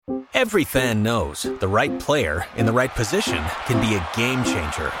Every fan knows the right player in the right position can be a game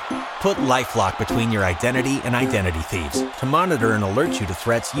changer. Put LifeLock between your identity and identity thieves to monitor and alert you to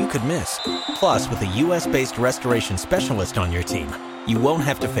threats you could miss. Plus, with a U.S.-based restoration specialist on your team, you won't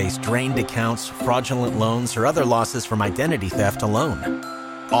have to face drained accounts, fraudulent loans, or other losses from identity theft alone.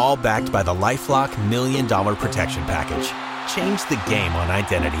 All backed by the LifeLock $1 Million Protection Package. Change the game on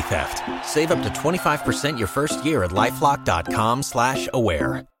identity theft. Save up to 25% your first year at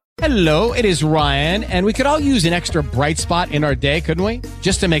LifeLock.com/aware. Hello, it is Ryan, and we could all use an extra bright spot in our day, couldn't we?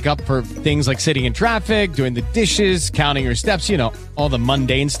 Just to make up for things like sitting in traffic, doing the dishes, counting your steps, you know, all the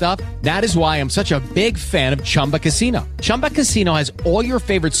mundane stuff. That is why I'm such a big fan of Chumba Casino. Chumba Casino has all your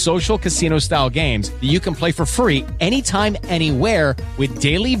favorite social casino-style games that you can play for free anytime, anywhere with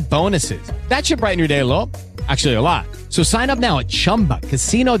daily bonuses. That should brighten your day a little. Actually, a lot. So sign up now at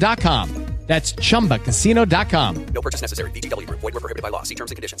ChumbaCasino.com. That's ChumbaCasino.com. No purchase necessary. VGW Group. Void where prohibited by law. See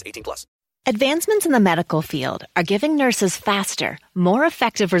terms and conditions. 18+. Advancements in the medical field are giving nurses faster, more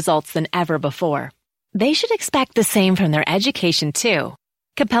effective results than ever before. They should expect the same from their education, too.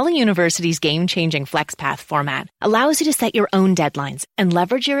 Capella University's game-changing FlexPath format allows you to set your own deadlines and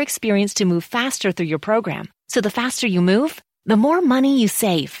leverage your experience to move faster through your program. So the faster you move, the more money you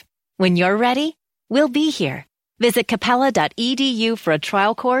save. When you're ready, we'll be here. Visit capella.edu for a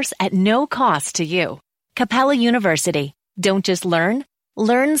trial course at no cost to you. Capella University. Don't just learn,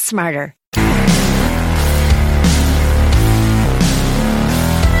 learn smarter.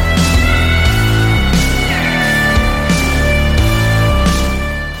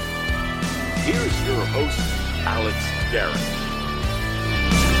 Here's your host, Alex Garrett.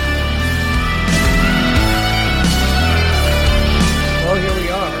 Well, here we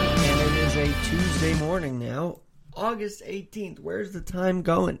are, and it is a Tuesday morning now. August 18th. Where's the time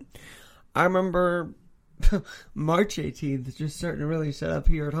going? I remember March 18th just starting to really set up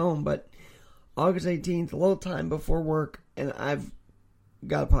here at home, but August 18th, a little time before work, and I've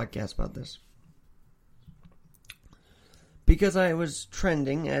got a podcast about this. Because I was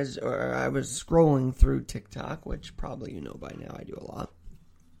trending or I was scrolling through TikTok, which probably you know by now I do a lot.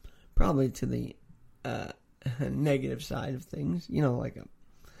 Probably to the negative side of things, you know, like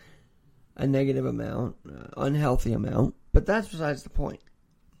a negative amount, unhealthy amount, but that's besides the point.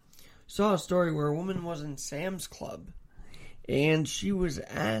 Saw a story where a woman was in Sam's Club, and she was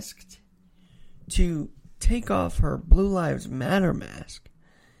asked to take off her Blue Lives Matter mask.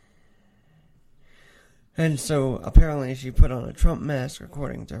 And so, apparently, she put on a Trump mask,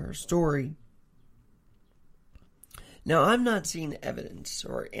 according to her story. Now, I've not seen evidence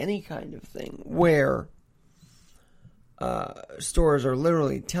or any kind of thing where stores are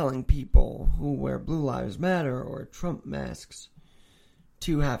literally telling people who wear Blue Lives Matter or Trump masks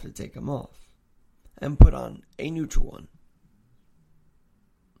to have to take them off and put on a neutral one.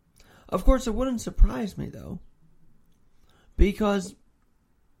 Of course, it wouldn't surprise me, though, because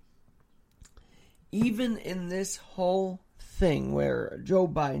even in this whole thing where Joe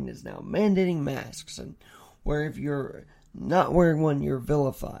Biden is now mandating masks, and where if you're not wearing one, you're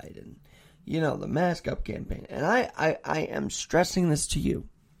vilified, and you know, the Mask Up campaign. And I am stressing this to you.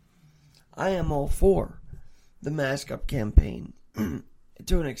 I am all for the Mask Up campaign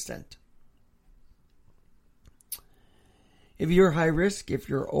to an extent. If you're high risk, if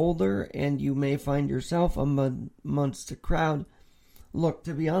you're older, and you may find yourself amongst a crowd, look,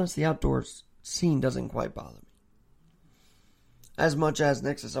 to be honest, the outdoors scene doesn't quite bother me. As much as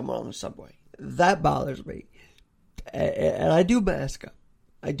next to someone on the subway. That bothers me. And I do mask up.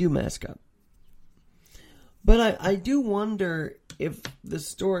 But I do wonder if the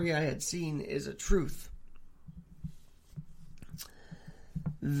story I had seen is a truth.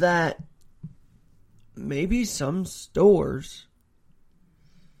 That maybe some stores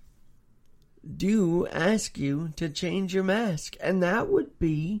do ask you to change your mask. And that would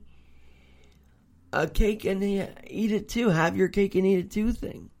be a cake and eat it too. Have your cake and eat it too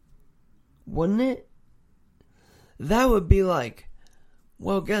thing. Wouldn't it? That would be like,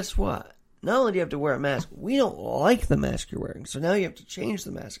 well, guess what? Not only do you have to wear a mask, we don't like the mask you're wearing. So now you have to change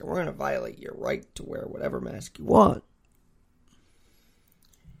the mask, and we're going to violate your right to wear whatever mask you want.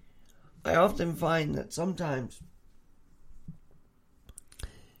 I often find that sometimes,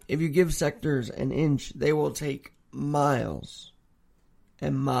 if you give sectors an inch, they will take miles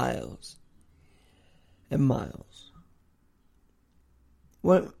and miles and miles.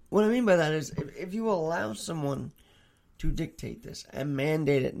 What I mean by that is, if you allow someone to dictate this and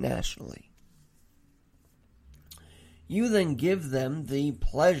mandate it nationally, you then give them the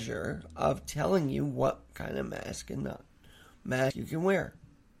pleasure of telling you what kind of mask and not mask you can wear.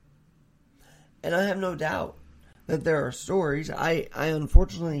 And I have no doubt that there are stories. I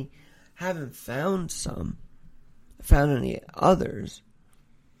unfortunately haven't found any others.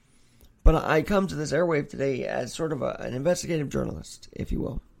 But I come to this airwave today as sort of an investigative journalist, if you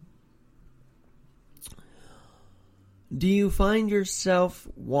will. Do you find yourself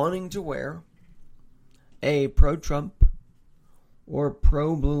wanting to wear a pro-Trump or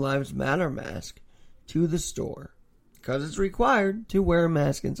pro-Blue Lives Matter mask to the store? Because it's required to wear a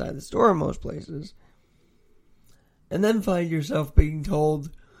mask inside the store in most places. And then find yourself being told,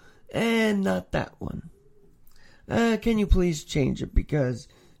 not that one. Can you please change it because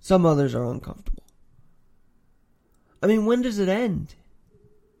some others are uncomfortable? I mean, when does it end?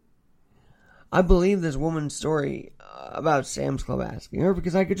 I believe this woman's story about Sam's Club asking her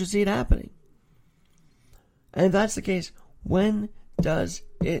because I could just see it happening. And if that's the case, when does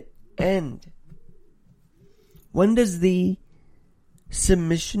it end? When does the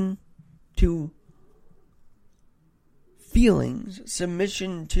submission to feelings,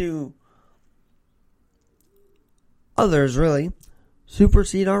 submission to others, really,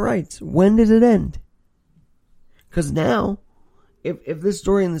 supersede our rights? When does it end? Because now, if this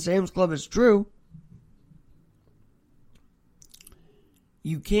story in the Sam's Club is true,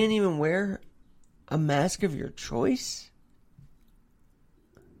 you can't even wear a mask of your choice?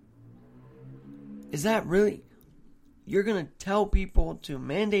 Is that really... You're going to tell people to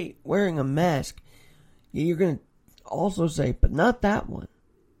mandate wearing a mask. You're going to also say, but not that one.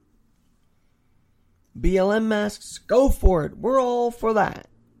 BLM masks, go for it. We're all for that.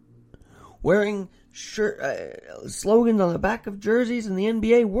 Wearing slogans on the back of jerseys in the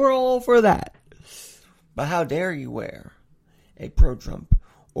NBA, we're all for that. But how dare you wear a pro-Trump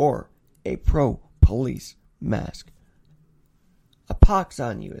or a pro-police mask? A pox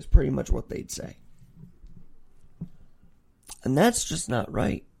on you is pretty much what they'd say. And that's just not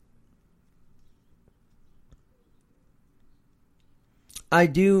right. I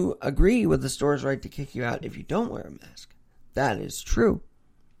do agree with the store's right to kick you out if you don't wear a mask. That is true.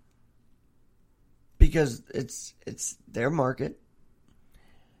 Because it's their market.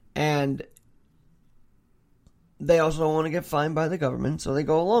 And they also don't want to get fined by the government, so they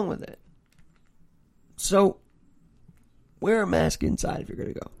go along with it. So, wear a mask inside if you're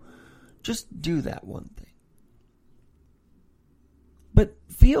going to go. Just do that one thing. But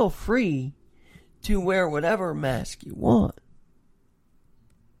feel free to wear whatever mask you want.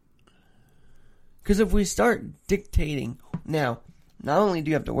 Because if we start dictating, now, not only do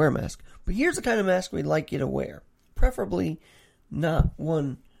you have to wear a mask, but here's the kind of mask we'd like you to wear. Preferably not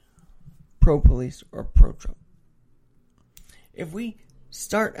one pro-police or pro-Trump. If we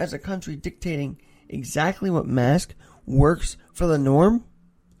start as a country dictating exactly what mask works for the norm,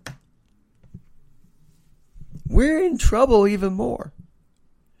 we're in trouble even more.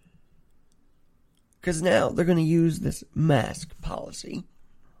 Because now they're going to use this mask policy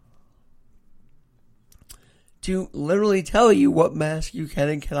to literally tell you what mask you can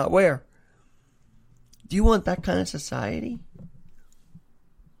and cannot wear. Do you want that kind of society?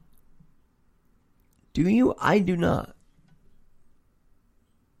 Do you? I do not.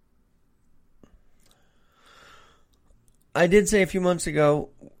 I did say a few months ago,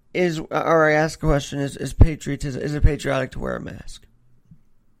 I asked a question, is it patriotic to wear a mask?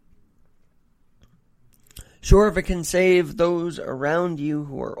 Sure, if it can save those around you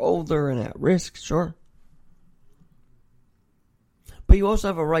who are older and at risk, sure. But you also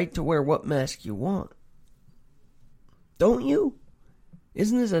have a right to wear what mask you want. Don't you?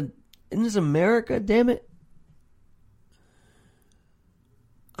 Isn't this America, damn it?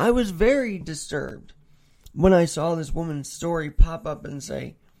 I was very disturbed when I saw this woman's story pop up and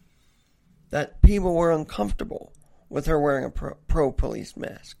say that people were uncomfortable with her wearing a pro-police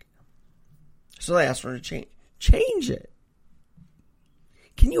mask. So they asked her to change it.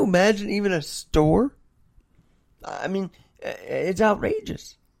 Can you imagine even a store? I mean, it's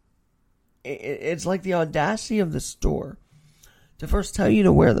outrageous. It's like the audacity of the store to first tell you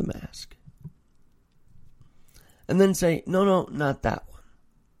to wear the mask. And then say, no, not that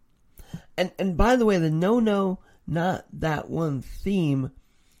one. And by the way, the no, not that one theme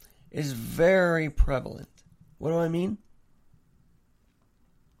is very prevalent. What do I mean?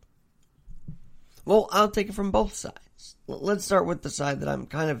 Well, I'll take it from both sides. Let's start with the side that I'm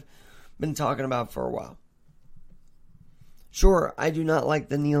kind of been talking about for a while. Sure, I do not like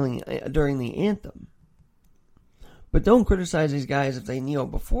the kneeling during the anthem. But don't criticize these guys if they kneel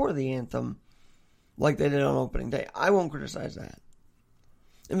before the anthem like they did on opening day. I won't criticize that.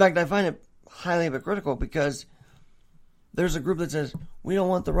 In fact, I find it highly hypocritical because there's a group that says, we don't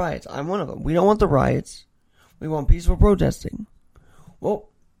want the riots. I'm one of them. We don't want the riots. We want peaceful protesting. Well,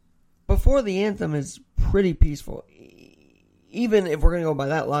 before the anthem is pretty peaceful. Even if we're going to go by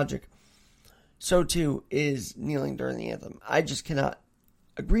that logic, so too is kneeling during the anthem. I just cannot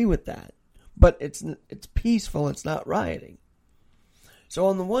agree with that. But it's peaceful, it's not rioting. So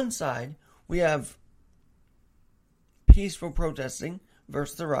on the one side, we have peaceful protesting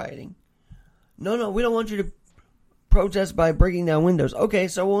versus the rioting. No, we don't want you to protest by breaking down windows. Okay,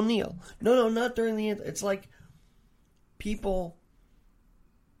 so we'll kneel. No, not during the anthem. It's like people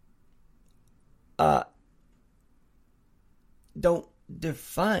don't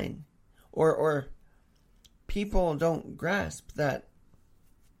define or people don't grasp that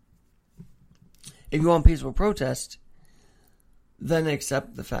if you want peaceful protest, then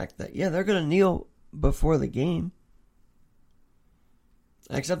accept the fact that, yeah, they're going to kneel before the game.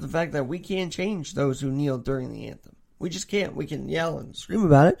 Accept the fact that we can't change those who kneel during the anthem. We just can't. We can yell and scream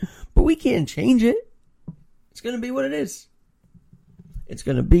about it, but we can't change it. It's going to be what it is. It's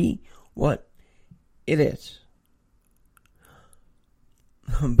going to be what it is.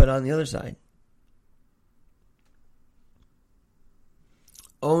 But on the other side,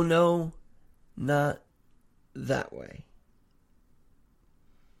 oh no, not that way.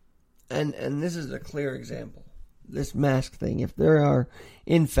 And this is a clear example. This mask thing, if there are,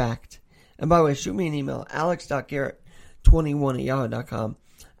 in fact, and by the way, shoot me an email, alex.garrett21@yahoo.com,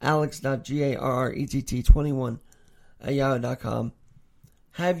 alex.garrett21@yahoo.com.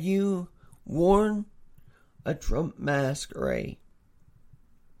 Have you worn a Trump mask or a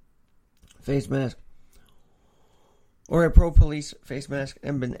face mask or a pro-police face mask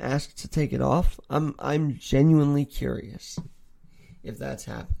and been asked to take it off? I'm genuinely curious if that's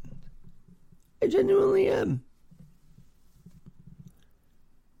happened. I genuinely am.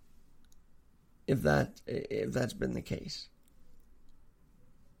 If that's been the case.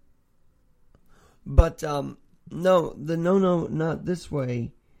 But no, the no, not this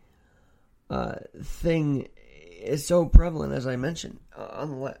way thing is so prevalent, as I mentioned,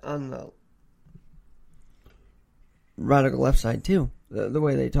 on the radical left side too, the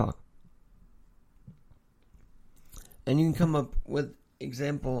way they talk. And you can come up with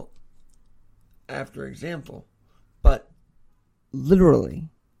example after example, but literally,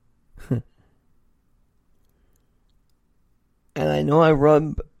 and I know I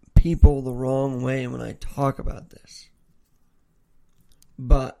rub people the wrong way when I talk about this,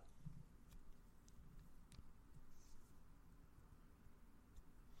 but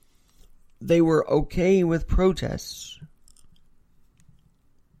they were okay with protests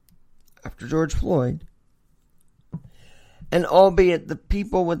after George Floyd. And albeit the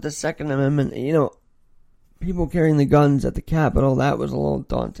people with the Second Amendment, people carrying the guns at the Capitol, that was a little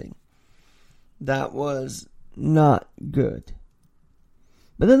daunting. That was not good.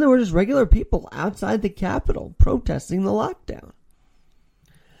 But then there were just regular people outside the Capitol protesting the lockdown.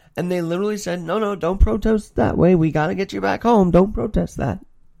 And they literally said, no, don't protest that way. We got to get you back home. Don't protest that.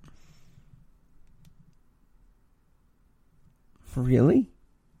 Really?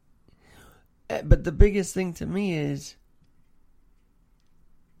 But the biggest thing to me is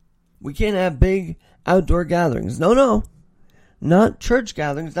we can't have big outdoor gatherings. No. Not church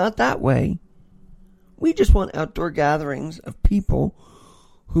gatherings, not that way. We just want outdoor gatherings of people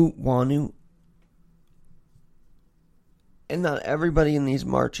who want to. And not everybody in these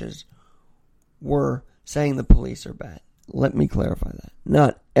marches were saying the police are bad. Let me clarify that.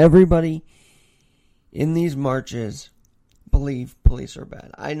 Not everybody in these marches believe police are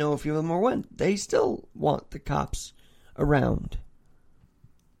bad. I know a few of them they still want the cops around.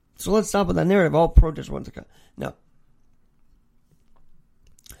 So let's stop with that narrative. All protests want the cops. No.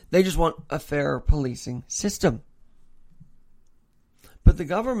 They just want a fair policing system. But the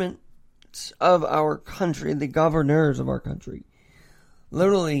government of our country, the governors of our country,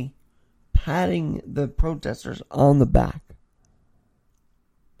 literally patting the protesters on the back.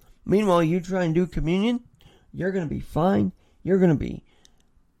 Meanwhile, you try and do communion, you're going to be fine. You're going to be,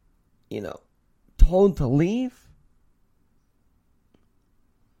 told to leave.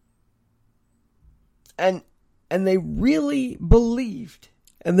 And they really believed,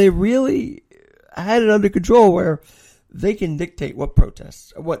 and they really had it under control where they can dictate what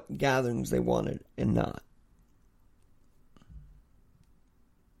protests, what gatherings they wanted and not.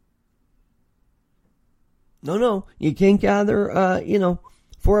 No, you can't gather,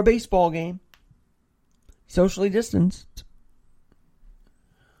 for a baseball game. Socially distanced.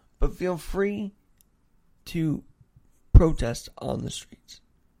 But feel free to protest on the streets.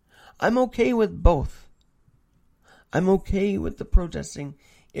 I'm okay with both. I'm okay with the protesting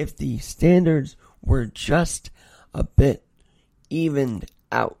if the standards were just a bit evened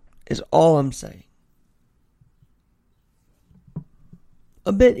out, is all I'm saying.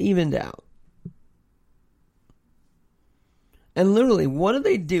 a bit evened out. And literally, what did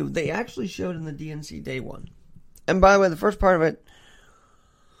they do? They actually showed in the DNC Day 1. And by the way, the first part of it,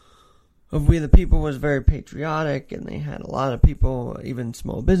 of We the People, was very patriotic, and they had a lot of people, even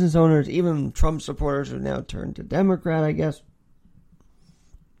small business owners, even Trump supporters who now turned to Democrat, I guess.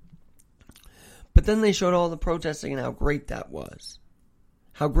 But then they showed all the protesting and how great that was.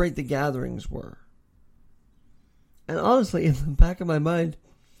 How great the gatherings were. And honestly, in the back of my mind,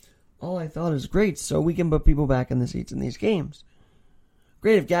 all I thought is great, so we can put people back in the seats in these games.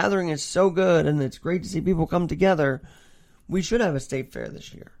 Great, if gathering is so good and it's great to see people come together, we should have a state fair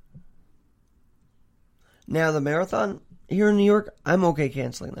this year. Now, the marathon here in New York, I'm okay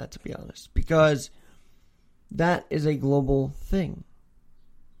canceling that, to be honest, because that is a global thing.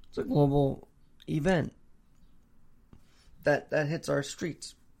 It's a global event that hits our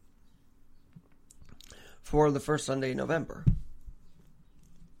streets for the first Sunday in November.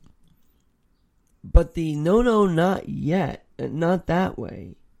 But the no, not yet, not that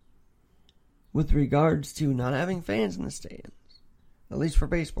way, with regards to not having fans in the stands, at least for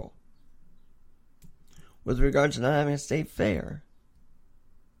baseball, with regards to not having a state fair,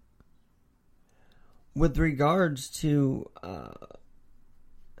 with regards to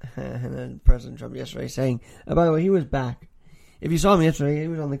and then President Trump yesterday saying, by the way, he was back. If you saw him yesterday, he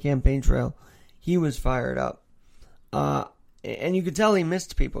was on the campaign trail. He was fired up. And you could tell he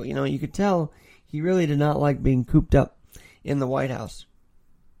missed people. You know, you could tell he really did not like being cooped up in the White House.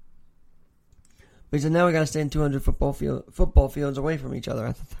 But he said, now we got to stay in 200 football fields away from each other.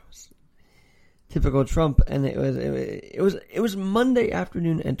 I thought that was typical Trump. And it was Monday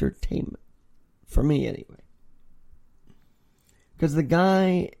afternoon entertainment. For me, anyway. Because the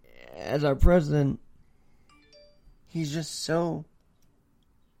guy, as our president, he's just so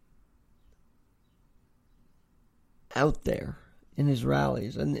out there in his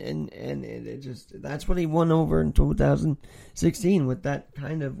rallies. And it just, that's what he won over in 2016, with that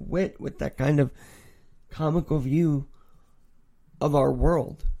kind of wit, with that kind of comical view of our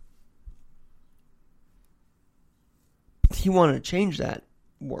world. He wanted to change that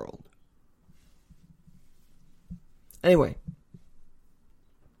world. Anyway.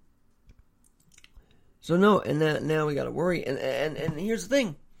 So no, and now we got to worry. And here's the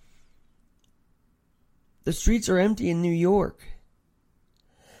thing. The streets are empty in New York.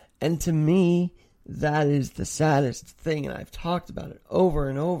 And to me, that is the saddest thing. And I've talked about it over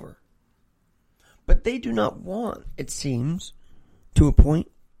and over. But they do not want, it seems, to a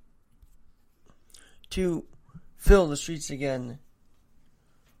point, to fill the streets again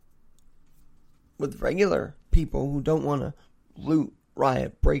with regular people who don't want to loot,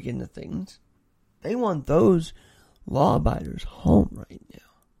 riot, break into things. They want those law-abiders home right now.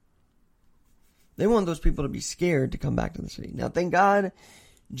 They want those people to be scared to come back to the city. Now, thank God,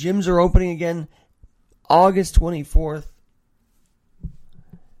 gyms are opening again August 24th.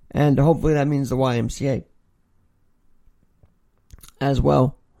 And hopefully that means the YMCA as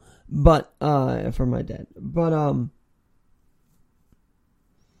well. But, for my dad. But,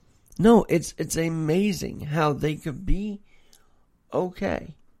 no, it's amazing how they could be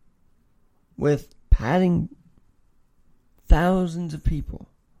okay with patting thousands of people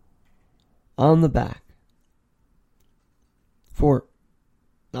on the back for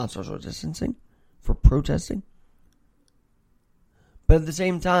not social distancing, for protesting. But at the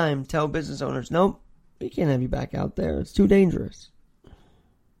same time, tell business owners, nope, we can't have you back out there. It's too dangerous.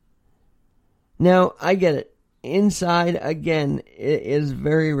 Now, I get it. Inside, again, it is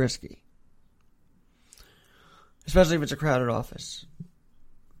very risky. Especially if it's a crowded office.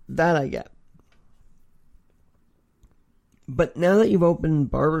 That I get. But now that you've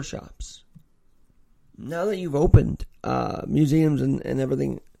opened barbershops, now that you've opened museums and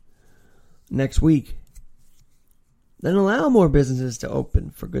everything next week, then allow more businesses to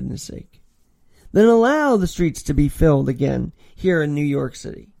open, for goodness sake. Then allow the streets to be filled again here in New York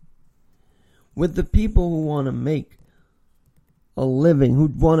City with the people who want to make a living, who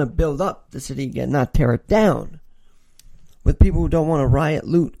want to build up the city again, not tear it down. With people who don't want to riot,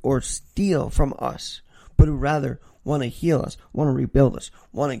 loot, or steal from us, but who rather want to heal us, want to rebuild us,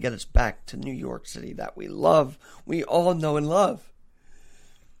 want to get us back to New York City that we love, we all know and love.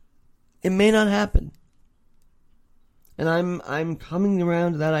 It may not happen. And I'm coming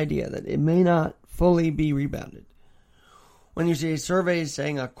around to that idea that it may not fully be rebounded. When you see surveys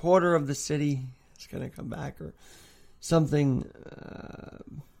saying a quarter of the city is going to come back or something,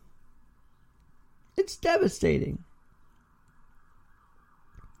 it's devastating.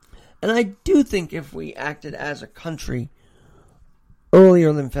 And I do think if we acted as a country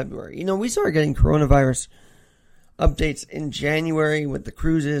earlier than February, we started getting coronavirus updates in January with the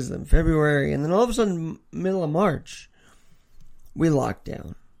cruises, then February, and then all of a sudden, middle of March, we locked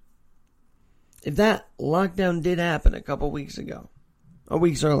down. If that lockdown did happen a couple weeks ago, or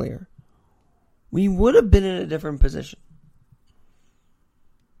weeks earlier, we would have been in a different position.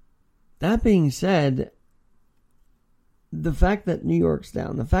 That being said, the fact that New York's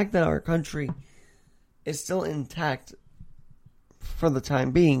down, the fact that our country is still intact for the time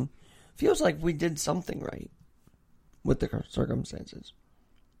being, feels like we did something right with the circumstances.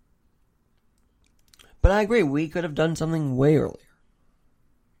 But I agree, we could have done something way earlier.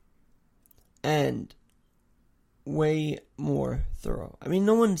 And way more thorough. I mean,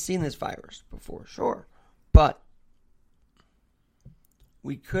 no one's seen this virus before, sure. But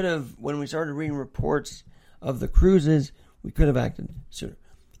we could have, when we started reading reports of the cruises, we could have acted sooner.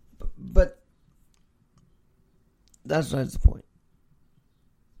 But that's the point.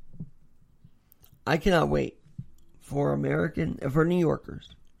 I cannot wait for New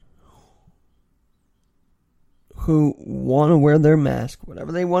Yorkers who want to wear their mask,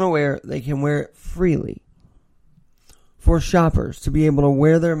 whatever they want to wear, they can wear it freely. For shoppers to be able to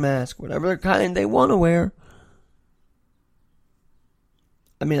wear their mask, whatever kind they want to wear.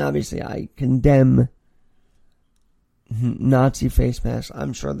 I mean, obviously, I condemn Nazi face masks.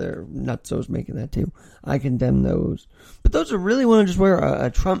 I'm sure they're nutsos making that too. I condemn those. But those who really want to just wear a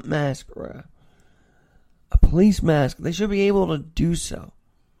Trump mask or a police mask, they should be able to do so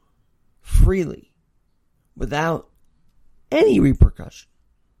freely without any repercussion.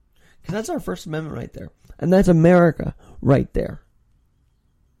 Because that's our First Amendment right there. And that's America right there.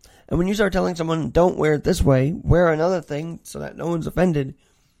 And when you start telling someone, don't wear it this way, wear another thing so that no one's offended,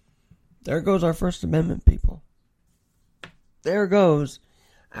 there goes our First Amendment, people. There goes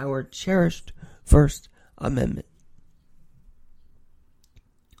our cherished First Amendment.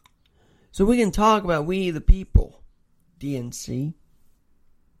 So we can talk about we the people, DNC.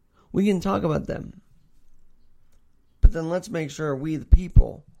 We can talk about them. But then let's make sure we the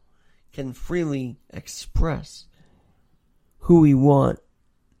people can freely express who we want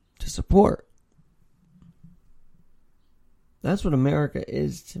to support. That's what America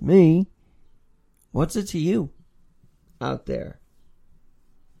is to me. What's it to you out there?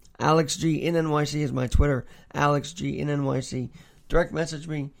 Alex G in NYC is my Twitter. Alex G in NYC. Direct message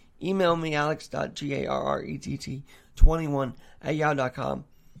me. Email me alex.garrett21@yahoo.com.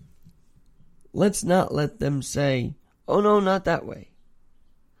 Let's not let them say, oh no, not that way.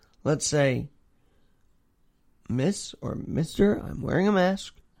 Let's say, Miss or Mr., I'm wearing a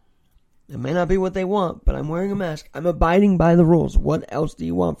mask. It may not be what they want, but I'm wearing a mask. I'm abiding by the rules. What else do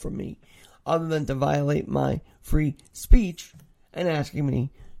you want from me other than to violate my free speech and asking me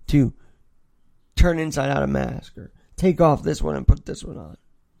to turn inside out a mask or take off this one and put this one on?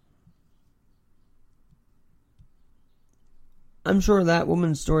 I'm sure that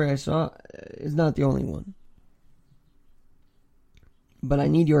woman's story I saw is not the only one. But I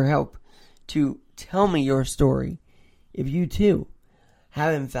need your help to tell me your story if you too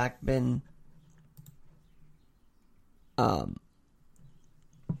have in fact been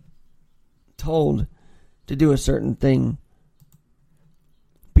told to do a certain thing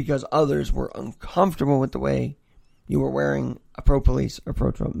because others were uncomfortable with the way you were wearing a pro-police or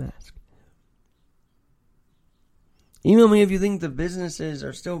pro-Trump mask. Email me if you think the businesses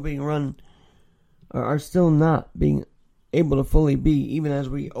are still being run or are still not being able to fully be, even as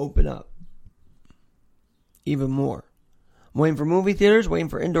we open up even more. I'm waiting for movie theaters, waiting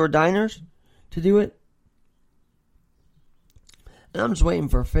for indoor diners to do it. And I'm just waiting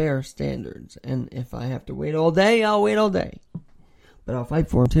for fair standards. And if I have to wait all day, I'll wait all day. But I'll fight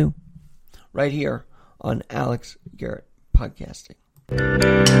for them too. Right here on Alex Garrett Podcasting.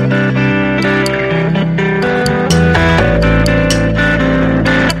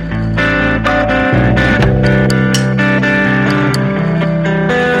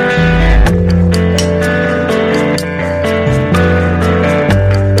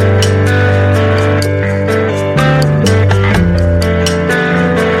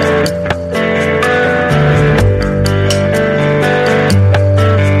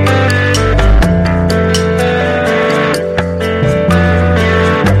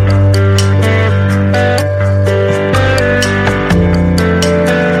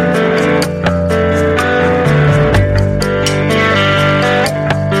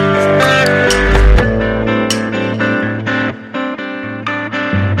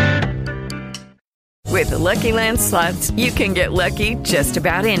 With the Lucky Land Slots, you can get lucky just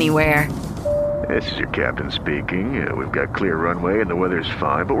about anywhere. This is your captain speaking. We've got clear runway and the weather's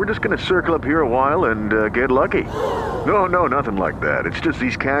fine, but we're just going to circle up here a while and get lucky. No, nothing like that. It's just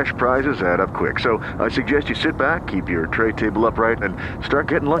these cash prizes add up quick. So I suggest you sit back, keep your tray table upright, and start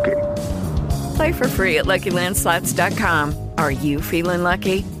getting lucky. Play for free at LuckyLandSlots.com. Are you feeling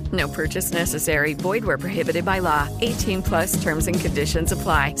lucky? No purchase necessary. Void where prohibited by law. 18 plus terms and conditions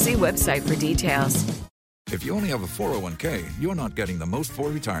apply. See website for details. If you only have a 401k, you're not getting the most for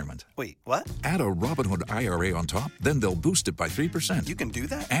retirement. Wait, what? Add a Robinhood IRA on top, then they'll boost it by 3%. You can do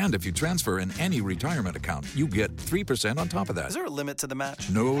that? And if you transfer in any retirement account, you get 3% on top of that. Is there a limit to the match?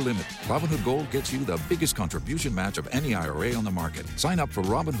 No limit. Robinhood Gold gets you the biggest contribution match of any IRA on the market. Sign up for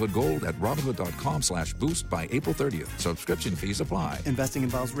Robinhood Gold at Robinhood.com/boost by April 30th. Subscription fees apply. Investing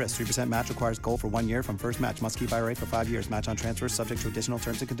involves risk. 3% match requires gold for 1 year from first match. Must keep IRA for 5 years. Match on transfers subject to additional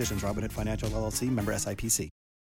terms and conditions. Robinhood Financial LLC. Member SIPC.